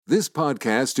This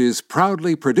podcast is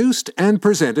proudly produced and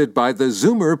presented by the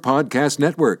Zoomer Podcast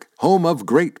Network, home of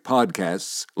great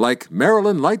podcasts like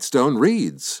Marilyn Lightstone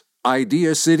Reads,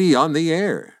 Idea City on the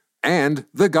Air, and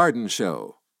The Garden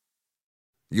Show.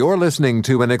 You're listening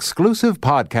to an exclusive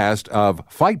podcast of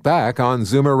Fight Back on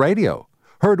Zoomer Radio,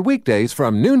 heard weekdays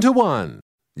from noon to 1.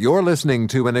 You're listening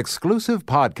to an exclusive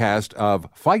podcast of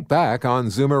Fight Back on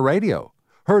Zoomer Radio,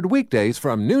 heard weekdays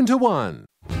from noon to 1.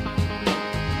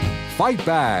 Fight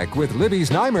Back with Libby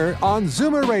Znaimer on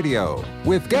Zoomer Radio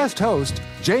with guest host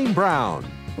Jane Brown.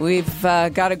 We've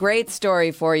got a great story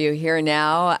for you here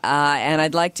now, and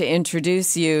I'd like to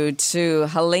introduce you to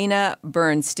Helena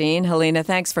Bernstein. Helena,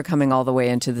 thanks for coming all the way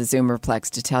into the Zoomerplex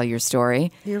to tell your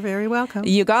story. You're very welcome.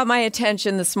 You got my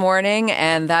attention this morning,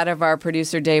 and that of our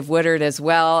producer Dave Woodard as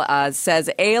well. Says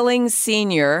ailing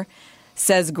senior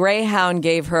says Greyhound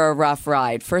gave her a rough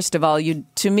ride. First of all,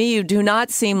 to me, you do not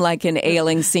seem like an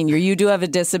ailing senior. You do have a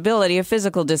disability, a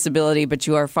physical disability, but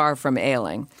you are far from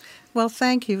ailing. Well,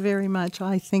 thank you very much.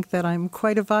 I think that I'm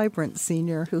quite a vibrant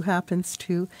senior who happens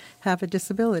to have a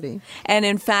disability. And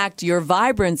in fact, your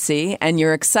vibrancy and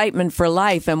your excitement for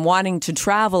life and wanting to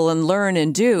travel and learn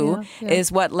and do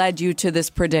is what led you to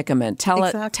this predicament.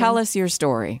 Tell us your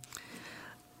story.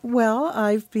 Well,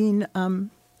 I've been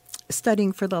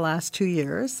studying for the last 2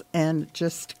 years and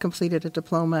just completed a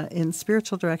diploma in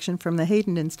spiritual direction from the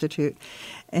Hayden Institute.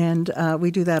 And we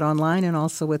do that online and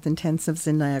also with intensives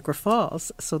in Niagara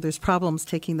Falls. So there's problems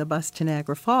taking the bus to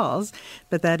Niagara Falls,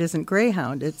 but that isn't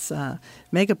Greyhound. It's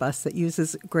Megabus that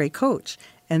uses Grey Coach,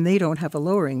 and they don't have a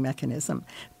lowering mechanism.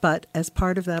 But as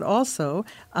part of that also,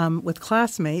 with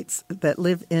classmates that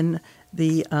live in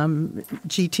the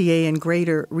GTA and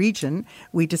greater region,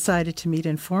 we decided to meet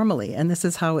informally. And this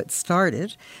is how it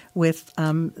started, with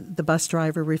the bus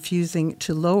driver refusing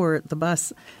to lower the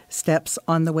bus steps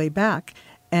on the way back.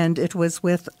 And it was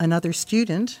with another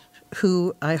student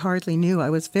who I hardly knew. I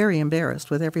was very embarrassed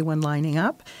with everyone lining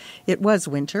up. It was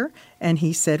winter, and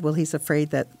he said, well, he's afraid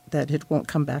that it won't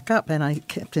come back up. And I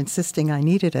kept insisting I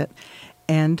needed it.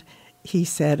 And he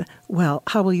said, well,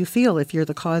 how will you feel if you're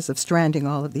the cause of stranding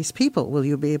all of these people? Will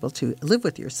you be able to live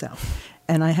with yourself?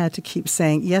 And I had to keep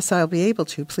saying, yes, I'll be able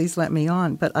to. Please let me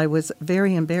on. But I was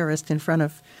very embarrassed in front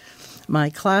of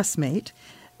my classmate,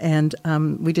 and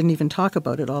we didn't even talk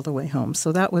about it all the way home.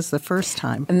 So that was the first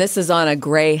time. And this is on a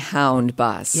Greyhound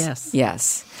bus.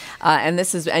 Yes.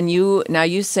 And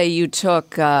you say you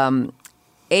took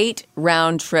 8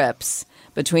 round trips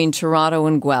between Toronto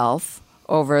and Guelph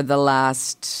over the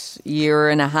last year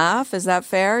and a half. Is that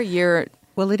fair?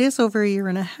 Well, it is over a year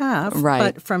and a half.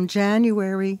 Right. But from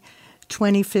January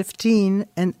 2015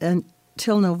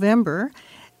 until November.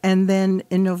 And then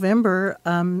in November,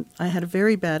 I had a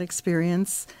very bad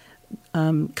experience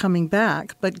coming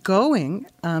back. But going,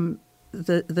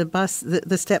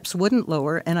 the steps wouldn't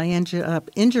lower, and I ended up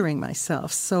injuring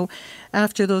myself. So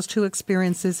after those 2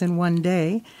 experiences in one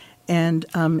day, and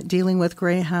dealing with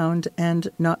Greyhound and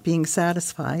not being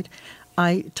satisfied,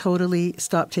 I totally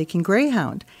stopped taking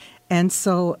Greyhound. And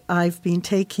so I've been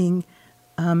taking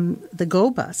the GO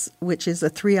bus, which is a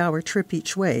 3-hour trip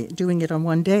each way, doing it on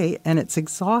one day, and it's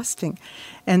exhausting.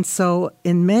 And so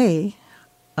in May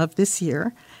of this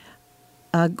year,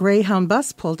 a Greyhound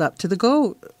bus pulled up to the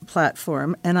GO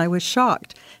platform, and I was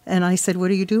shocked. And I said, what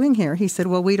are you doing here? He said,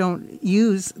 well, we don't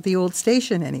use the old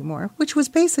station anymore, which was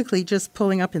basically just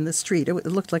pulling up in the street. It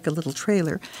looked like a little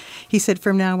trailer. He said,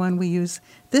 from now on, we use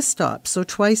this stop. So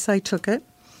twice I took it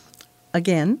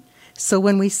again. So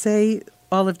when we say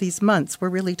all of these months, we're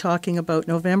really talking about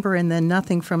November and then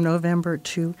nothing from November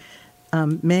to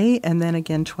May, and then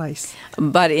again twice.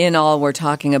 But in all, we're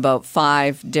talking about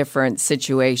 5 different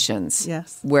situations.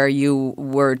 Yes. Where you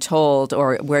were told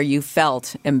or where you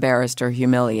felt embarrassed or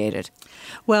humiliated.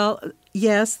 Well,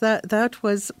 yes, that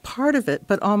was part of it,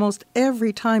 but almost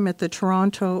every time at the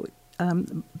Toronto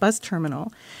bus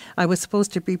terminal, I was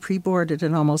supposed to be pre-boarded,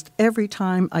 and almost every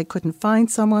time I couldn't find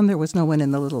someone. There was no one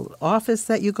in the little office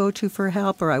that you go to for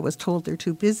help, or I was told they're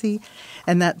too busy.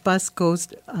 And that bus goes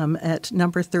at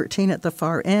number 13 at the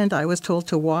far end. I was told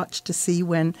to watch to see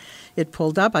when it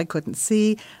pulled up. I couldn't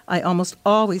see. I almost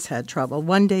always had trouble.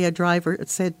 One day a driver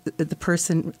said, the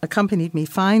person accompanied me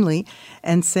finally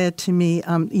and said to me,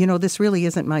 this really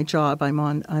isn't my job. I'm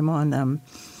on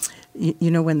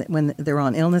when they're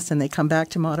on illness and they come back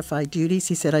to modified duties.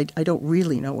 He said, I don't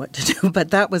really know what to do.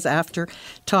 But that was after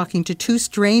talking to 2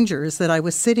 strangers that I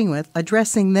was sitting with,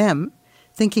 addressing them,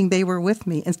 thinking they were with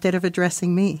me instead of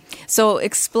addressing me. So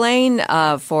explain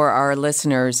for our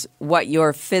listeners what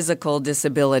your physical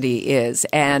disability is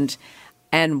and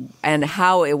and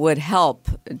how it would help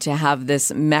to have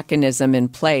this mechanism in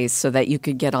place so that you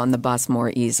could get on the bus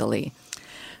more easily.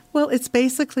 Well, it's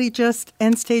basically just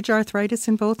end-stage arthritis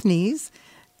in both knees,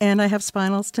 and I have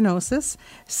spinal stenosis.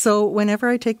 So whenever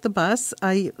I take the bus,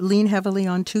 I lean heavily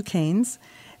on 2 canes,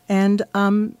 and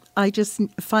I just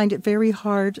find it very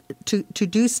hard to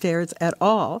do stairs at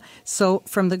all. So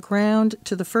from the ground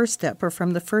to the first step, or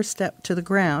from the first step to the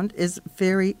ground, is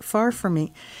very far from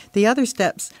me. The other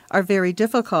steps are very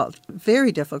difficult,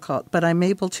 but I'm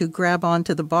able to grab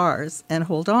onto the bars and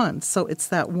hold on. So it's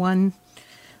that one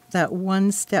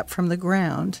step from the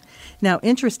ground. Now,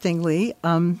 interestingly,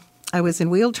 I was in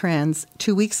Wheel-Trans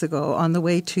 2 weeks ago on the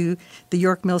way to the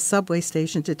York Mills subway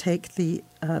station to take the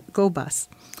GO bus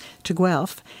to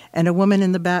Guelph, and a woman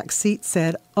in the back seat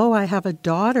said, "Oh, I have a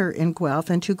daughter in Guelph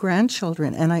and 2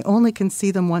 grandchildren, and I only can see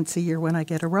them once a year when I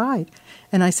get a ride."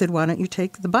 And I said, "Why don't you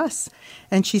take the bus?"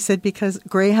 And she said, "Because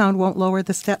Greyhound won't lower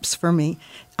the steps for me.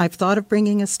 I've thought of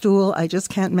bringing a stool. I just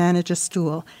can't manage a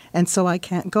stool, and so I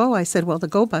can't go." I said, "Well, the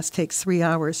GO bus takes 3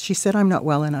 hours." She said, "I'm not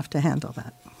well enough to handle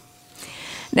that."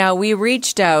 Now, we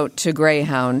reached out to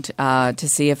Greyhound to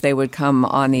see if they would come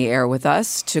on the air with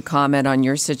us to comment on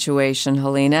your situation,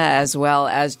 Helena, as well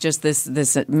as just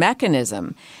this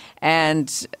mechanism.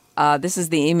 And this is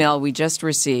the email we just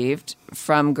received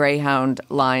from Greyhound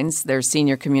Lines, their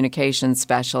senior communications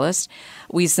specialist.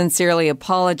 "We sincerely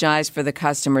apologize for the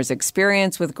customer's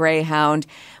experience with Greyhound.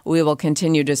 We will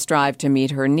continue to strive to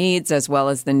meet her needs as well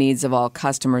as the needs of all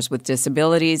customers with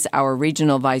disabilities. Our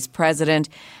regional vice president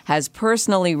has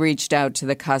personally reached out to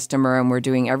the customer, and we're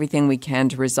doing everything we can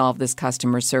to resolve this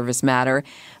customer service matter.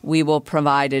 We will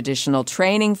provide additional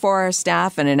training for our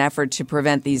staff in an effort to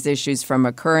prevent these issues from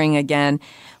occurring again.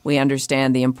 We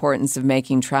understand the importance of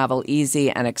making travel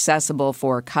easy and accessible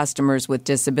for customers with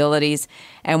disabilities,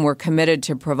 and we're committed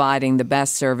to providing the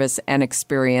best service and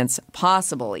experience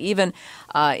possible." Even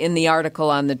in the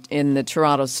article in the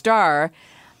Toronto Star,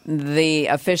 the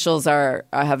officials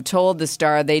have told the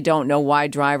Star they don't know why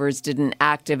drivers didn't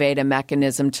activate a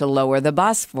mechanism to lower the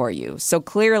bus for you. So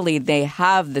clearly they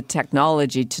have the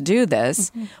technology to do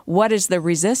this. Mm-hmm. What is the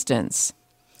resistance?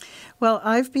 Well,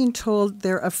 I've been told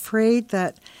they're afraid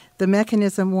that the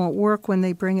mechanism won't work when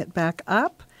they bring it back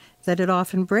up, that it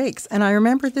often breaks. And I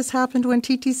remember this happened when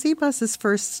TTC buses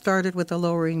first started with a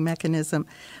lowering mechanism.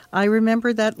 I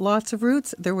remember that lots of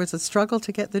routes, there was a struggle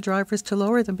to get the drivers to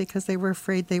lower them because they were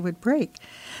afraid they would break.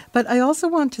 But I also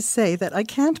want to say that I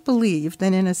can't believe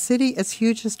that in a city as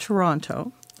huge as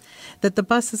Toronto, that the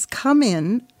buses come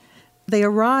in, they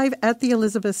arrive at the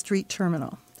Elizabeth Street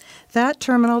terminal. That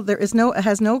terminal,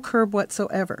 has no curb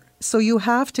whatsoever. So you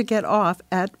have to get off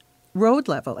at road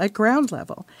level, at ground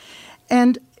level.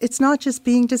 And it's not just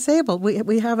being disabled.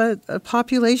 We have a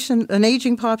population, an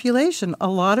aging population. A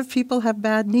lot of people have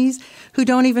bad knees who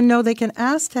don't even know they can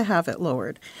ask to have it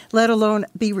lowered, let alone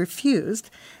be refused.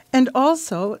 And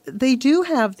also, they do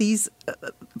have these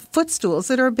footstools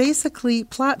that are basically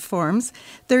platforms.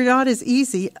 They're not as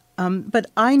easy, but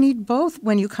I need both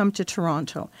when you come to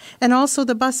Toronto. And also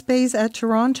the bus bays at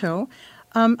Toronto,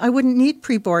 I wouldn't need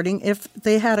pre-boarding if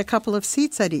they had a couple of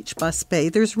seats at each bus bay.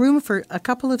 There's room for a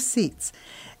couple of seats.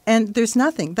 And there's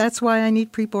nothing. That's why I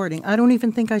need pre-boarding. I don't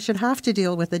even think I should have to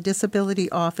deal with a disability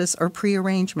office or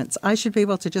pre-arrangements. I should be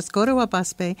able to just go to a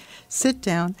bus bay, sit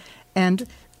down, and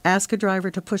ask a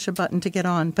driver to push a button to get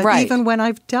on. But right. Even when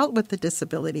I've dealt with the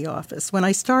disability office, when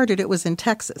I started, it was in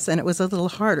Texas, and it was a little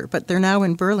harder. But they're now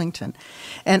in Burlington.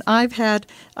 And I've had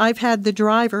the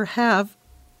driver have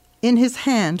in his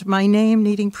hand my name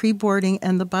needing pre-boarding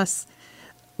and the bus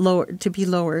to be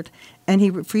lowered. And he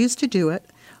refused to do it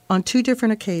on 2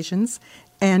 different occasions.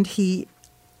 And he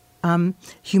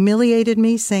humiliated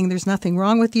me, saying, "There's nothing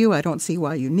wrong with you. I don't see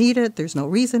why you need it. There's no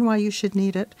reason why you should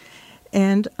need it."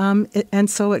 And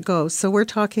so it goes. So we're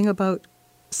talking about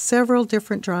several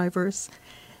different drivers.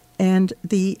 And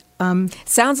the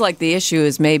sounds like the issue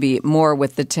is maybe more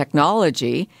with the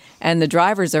technology, and the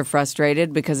drivers are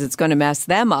frustrated because it's going to mess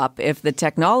them up if the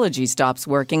technology stops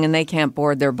working and they can't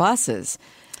board their buses.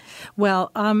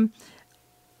 Well,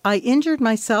 I injured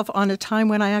myself on a time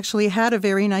when I actually had a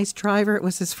very nice driver. It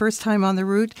was his first time on the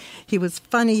route. He was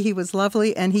funny, he was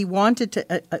lovely, and he wanted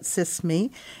to assist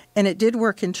me. And it did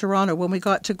work in Toronto. When we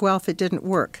got to Guelph, it didn't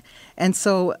work. And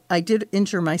so I did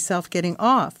injure myself getting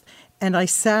off. And I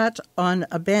sat on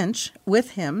a bench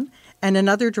with him and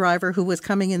another driver who was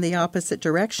coming in the opposite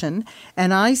direction.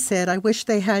 And I said, I wish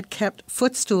they had kept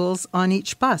footstools on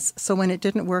each bus. So when it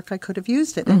didn't work, I could have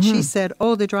used it. And she said,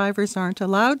 "Oh, the drivers aren't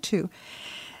allowed to."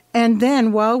 And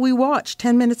then while we watched,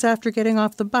 10 minutes after getting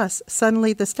off the bus,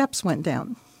 suddenly the steps went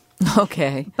down.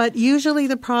 Okay. But usually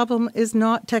the problem is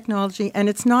not technology, and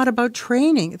it's not about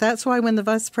training. That's why when the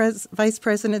vice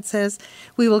president says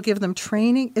we will give them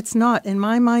training, it's not. In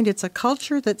my mind, it's a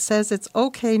culture that says it's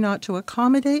okay not to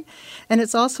accommodate, and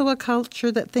it's also a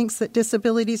culture that thinks that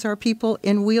disabilities are people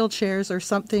in wheelchairs or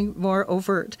something more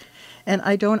overt. And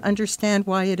I don't understand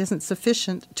why it isn't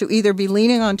sufficient to either be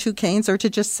leaning on two canes or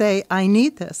to just say, I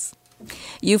need this.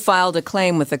 You filed a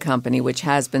claim with the company, which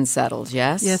has been settled,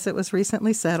 yes? Yes, it was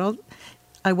recently settled.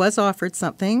 I was offered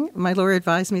something. My lawyer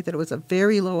advised me that it was a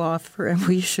very low offer and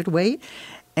we should wait.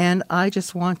 And I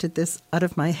just wanted this out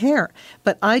of my hair.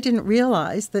 But I didn't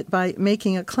realize that by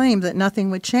making a claim that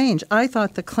nothing would change. I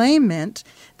thought the claim meant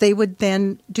they would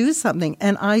then do something.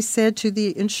 And I said to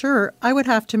the insurer, I would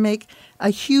have to make a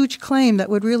huge claim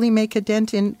that would really make a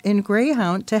dent in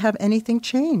Greyhound to have anything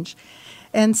change.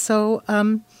 And so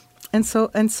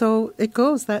it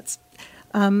goes. That's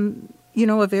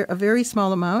a very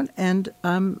small amount, and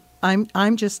I'm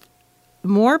just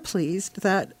more pleased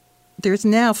that there's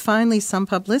now finally some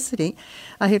publicity.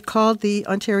 I had called the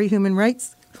Ontario Human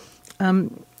Rights,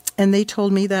 and they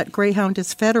told me that Greyhound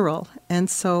is federal, and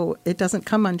so it doesn't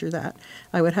come under that.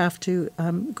 I would have to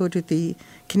go to the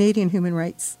Canadian Human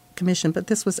Rights Commission, but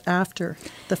this was after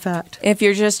the fact. If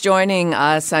you're just joining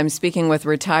us, I'm speaking with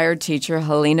retired teacher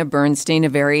Helena Bernstein, a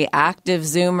very active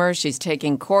Zoomer. She's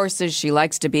taking courses. She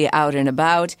likes to be out and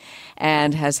about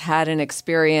and has had an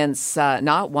experience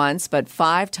not once, but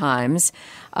 5 times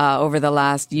over the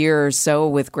last year or so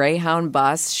with Greyhound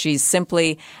Bus. She's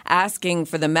simply asking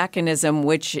for the mechanism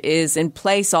which is in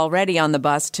place already on the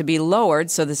bus to be lowered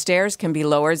so the stairs can be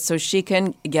lowered so she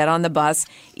can get on the bus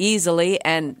easily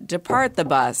and depart the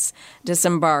bus,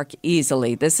 disembark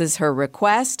easily. This is her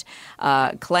request.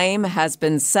 Claim has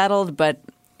been settled, but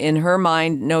in her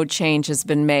mind, no change has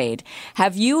been made.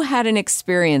 Have you had an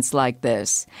experience like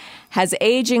this? Has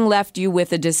aging left you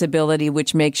with a disability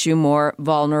which makes you more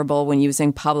vulnerable when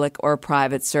using public or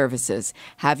private services?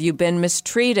 Have you been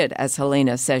mistreated, as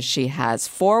Helena says she has?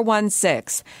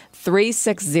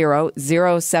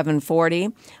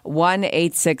 416-360-0740,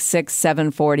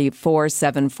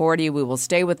 1-866-740-4740. We will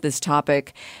stay with this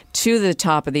topic to the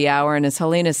top of the hour. And as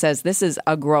Helena says, this is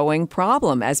a growing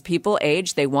problem. As people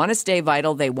age, they want to stay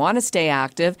vital, they want to stay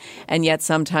active, and yet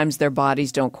sometimes their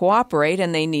bodies don't cooperate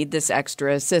and they need this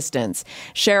extra assistance.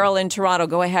 Cheryl in Toronto,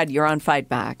 go ahead. You're on Fight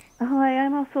Back. Hi,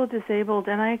 I'm also disabled,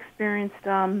 and I experienced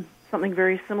something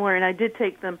very similar, and I did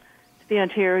take them to the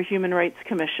Ontario Human Rights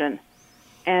Commission,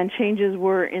 and changes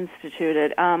were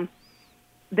instituted.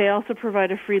 They also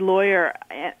provide a free lawyer.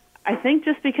 I think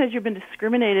just because you've been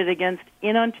discriminated against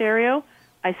in Ontario,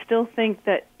 I still think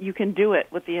that you can do it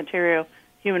with the Ontario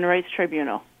Human Rights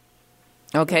Tribunal.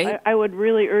 Okay. I would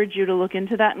really urge you to look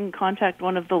into that and contact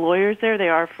one of the lawyers there. They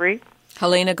are free.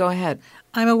 Helena, go ahead.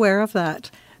 I'm aware of that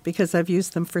because I've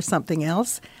used them for something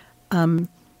else.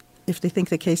 If they think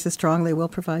the case is strong, they will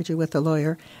provide you with a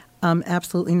lawyer.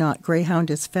 Absolutely not. Greyhound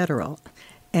is federal,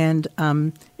 and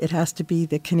it has to be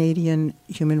the Canadian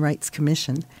Human Rights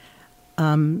Commission.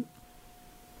 I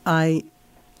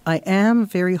am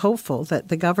very hopeful that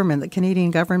the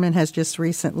Canadian government has just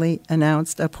recently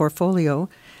announced a portfolio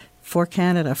for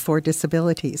Canada for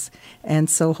disabilities. And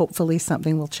so hopefully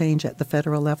something will change at the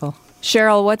federal level.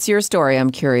 Cheryl, what's your story? I'm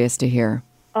curious to hear.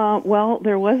 Well,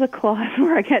 there was a clause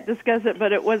where I can't discuss it,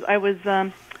 but I was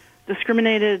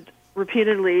discriminated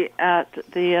repeatedly at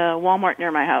the Walmart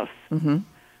near my house. Mm-hmm.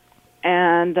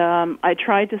 And I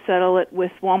tried to settle it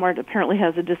with Walmart. Apparently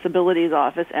has a disabilities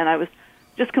office, and I was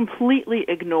just completely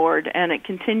ignored, and it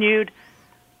continued.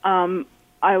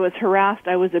 I was harassed,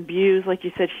 I was abused, like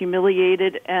you said,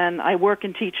 humiliated, and I work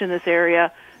and teach in this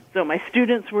area, so my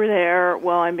students were there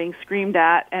while I'm being screamed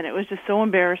at, and it was just so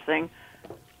embarrassing.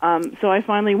 So I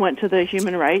finally went to the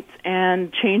human rights,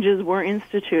 and changes were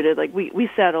instituted. Like, we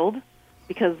settled,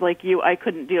 because like you, I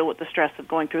couldn't deal with the stress of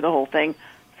going through the whole thing,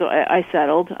 so I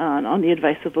settled on the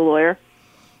advice of the lawyer.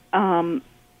 Can't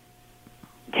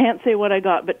say what I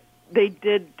got, but they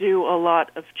did do a lot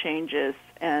of changes,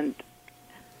 and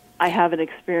I haven't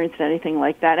experienced anything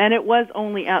like that. And it was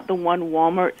only at the one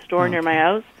Walmart store near my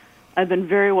house. I've been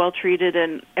very well treated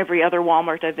in every other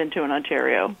Walmart I've been to in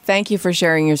Ontario. Thank you for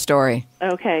sharing your story.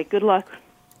 Okay, good luck.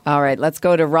 All right, let's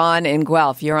go to Ron in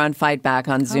Guelph. You're on Fight Back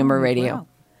on Zoomer Radio. Wow.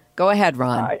 Go ahead,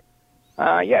 Ron.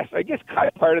 Hi. Yes, I just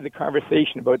caught part of the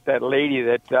conversation about that lady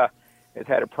that has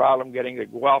had a problem getting to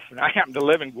Guelph, and I happen to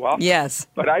live in Guelph. Yes.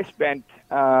 But I spent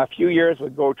a few years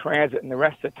with Go Transit and the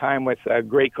rest of the time with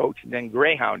Grey Coach and then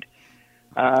Greyhound.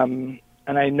 And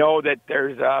I know that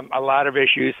there's a lot of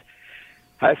issues,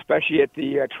 especially at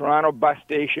the Toronto bus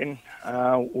station,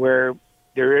 where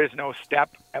There is no step.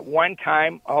 At one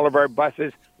time, all of our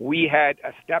buses, we had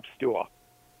a step stool.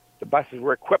 The buses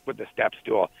were equipped with a step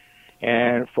stool.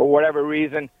 And for whatever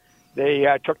reason, they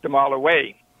took them all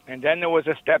away. And then there was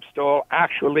a step stool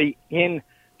actually in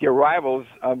the arrivals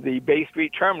of the Bay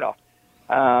Street terminal.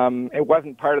 It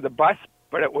wasn't part of the bus,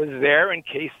 but it was there in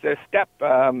case the step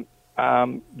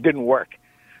didn't work.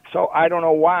 So I don't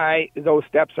know why those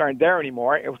steps aren't there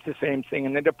anymore. It was the same thing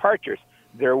in the departures.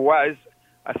 There was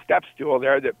a step stool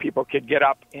there that people could get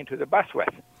up into the bus with.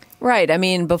 Right. I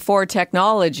mean, before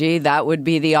technology, that would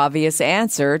be the obvious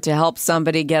answer to help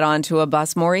somebody get onto a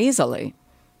bus more easily.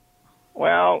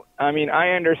 Well, I mean, I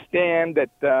understand that,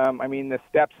 the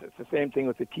steps, it's the same thing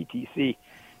with the TTC.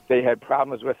 They had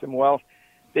problems with them. Well,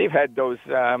 they've had those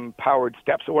powered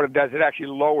steps. So what it does, it actually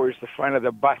lowers the front of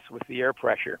the bus with the air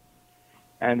pressure.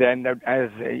 And then, as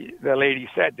the lady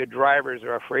said, the drivers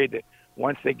are afraid that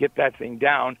once they get that thing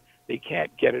down, they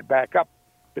can't get it back up.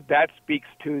 But that speaks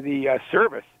to the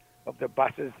service of the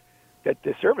buses, that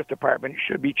the service department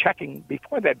should be checking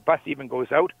before that bus even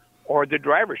goes out, or the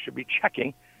driver should be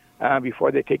checking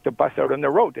before they take the bus out on the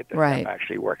road that the step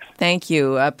actually works. Thank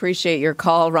you. Appreciate your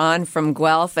call, Ron from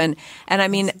Guelph. And I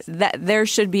mean, that there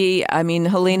should be, I mean,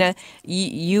 Helena,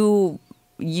 you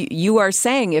are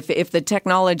saying if the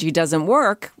technology doesn't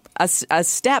work, a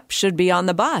step should be on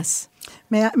the bus.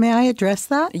 May I address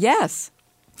that? Yes.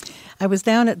 I was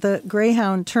down at the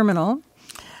Greyhound terminal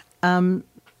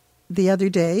the other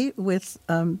day with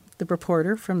the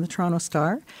reporter from the Toronto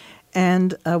Star,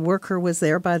 and a worker was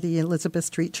there by the Elizabeth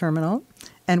Street terminal,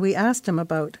 and we asked him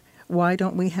about why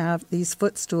don't we have these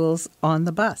footstools on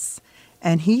the bus.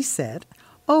 And he said,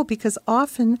 because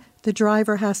often the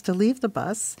driver has to leave the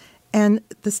bus and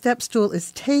the step stool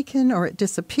is taken or it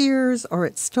disappears or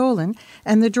it's stolen,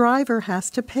 and the driver has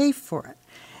to pay for it.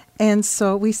 And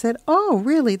so we said,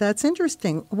 really, that's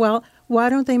interesting. Well, why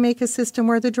don't they make a system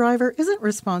where the driver isn't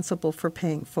responsible for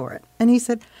paying for it? And he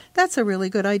said, that's a really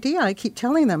good idea. I keep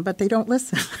telling them, but they don't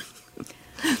listen.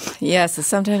 Yes,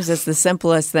 sometimes it's the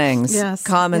simplest things,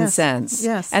 common sense.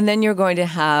 Yes. And then you're going to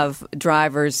have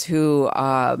drivers who,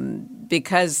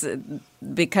 because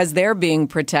they're being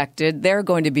protected, they're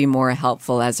going to be more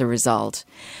helpful as a result.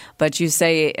 But you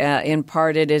say in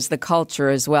part it is the culture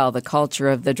as well, the culture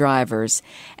of the drivers,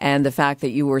 and the fact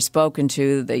that you were spoken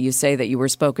to, that you say that you were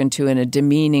spoken to in a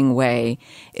demeaning way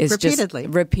is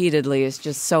repeatedly is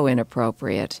just so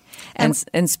inappropriate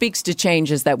and speaks to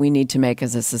changes that we need to make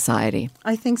as a society.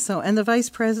 I think so. And the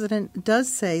vice president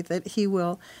does say that he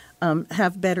will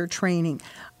have better training.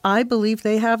 I believe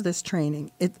they have this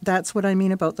training. That's what I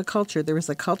mean about the culture. There is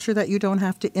a culture that you don't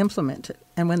have to implement it.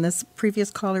 And when this previous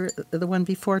caller, the one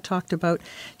before, talked about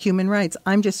human rights,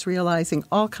 I'm just realizing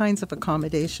all kinds of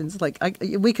accommodations. Like,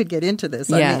 we could get into this.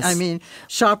 Yes. I mean,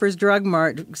 Shoppers Drug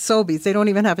Mart, Sobeys, they don't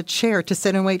even have a chair to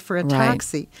sit and wait for a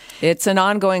taxi. It's an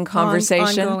ongoing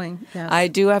conversation. Ongoing, yes. I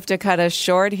do have to cut us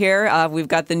short here. We've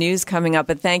got the news coming up,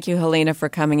 but thank you, Helena, for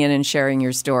coming in and sharing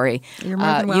your story. You're more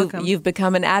than welcome. You've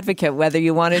become an advocate, whether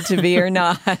you wanted to be or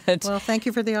not. Well, thank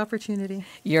you for the opportunity.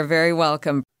 You're very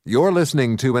welcome. You're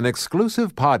listening to an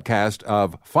exclusive podcast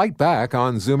of Fight Back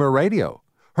on Zoomer Radio.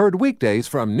 Heard weekdays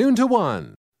from noon to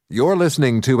 1. You're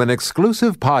listening to an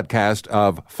exclusive podcast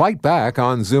of Fight Back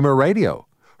on Zoomer Radio.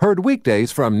 Heard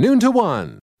weekdays from noon to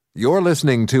 1. You're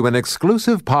listening to an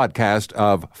exclusive podcast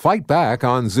of Fight Back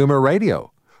on Zoomer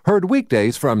Radio. Heard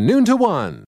weekdays from noon to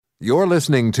 1. You're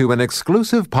listening to an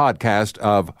exclusive podcast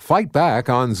of Fight Back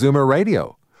on Zoomer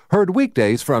Radio. Heard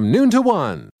weekdays from noon to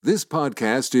 1. This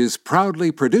podcast is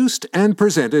proudly produced and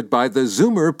presented by the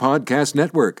Zoomer Podcast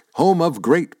Network, home of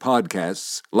great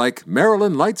podcasts like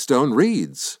Marilyn Lightstone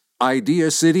Reads,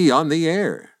 Idea City on the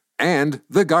Air, and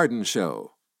The Garden Show.